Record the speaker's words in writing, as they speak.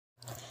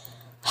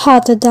How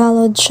to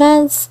download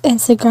Trends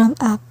Instagram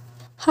app.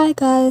 Hi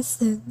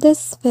guys, in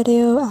this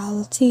video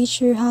I'll teach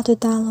you how to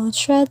download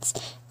Threads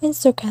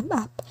Instagram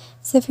app.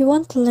 So if you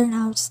want to learn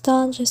how it's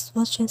done, just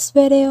watch this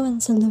video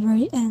until the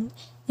very end.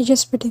 It's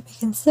just pretty big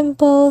and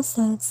simple,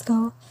 so let's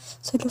go.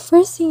 So the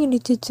first thing you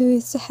need to do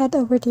is to head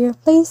over to your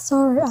Play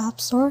Store or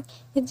App Store.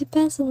 It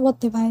depends on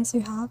what device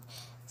you have.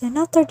 Then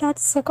after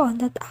that, click on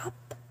that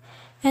app.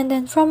 And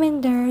then from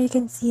in there, you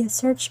can see a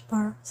search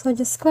bar. So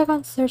just click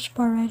on search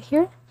bar right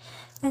here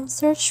and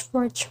search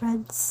for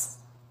Threads.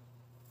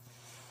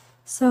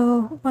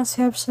 So once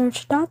we have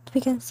searched that, we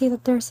can see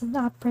that there's an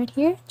app right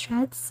here,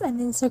 Threads, an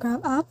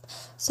Instagram app.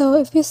 So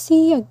if you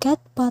see a get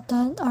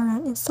button or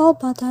an install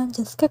button,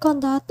 just click on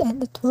that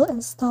and it will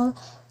install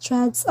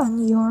Threads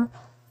on your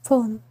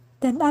phone.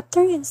 Then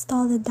after you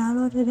installed and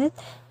downloaded it,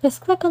 just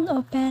click on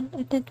open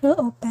and it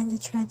will open the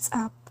Threads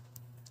app.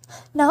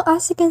 Now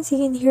as you can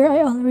see in here, I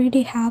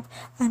already have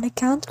an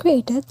account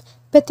created,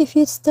 but if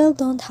you still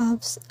don't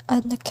have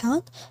an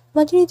account,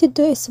 what you need to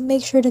do is to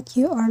make sure that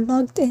you are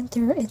logged into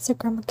your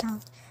Instagram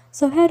account.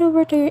 So head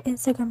over to your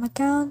Instagram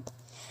account,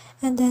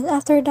 and then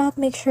after that,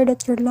 make sure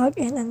that you're logged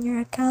in on your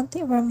account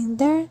from in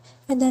there,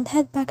 and then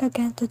head back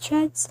again to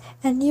Threads,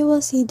 and you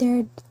will see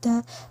there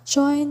the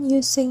join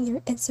using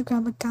your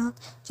Instagram account.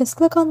 Just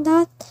click on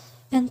that.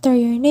 Enter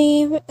your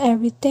name,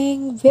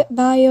 everything,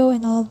 bio,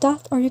 and all of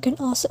that, or you can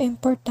also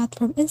import that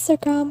from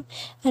Instagram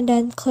and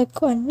then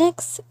click on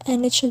next,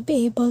 and it should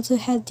be able to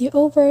head you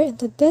over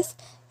into this.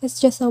 It's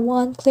just a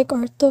one click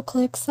or two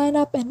click sign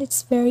up, and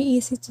it's very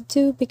easy to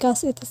do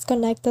because it is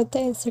connected to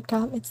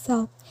Instagram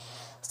itself.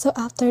 So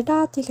after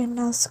that, you can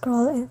now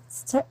scroll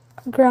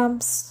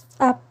Instagram's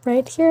app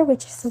right here,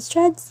 which is the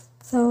Threads.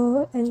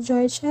 So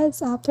enjoy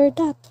Threads after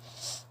that.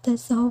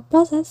 That's the whole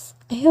process.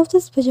 I hope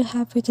this video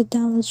helped you to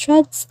download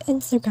Threads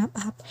Instagram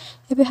app.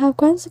 If you have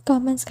questions or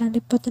comments,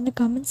 kindly put in the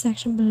comment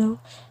section below.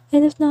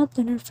 And if not,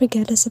 do not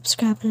forget to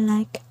subscribe and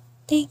like.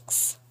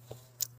 Thanks.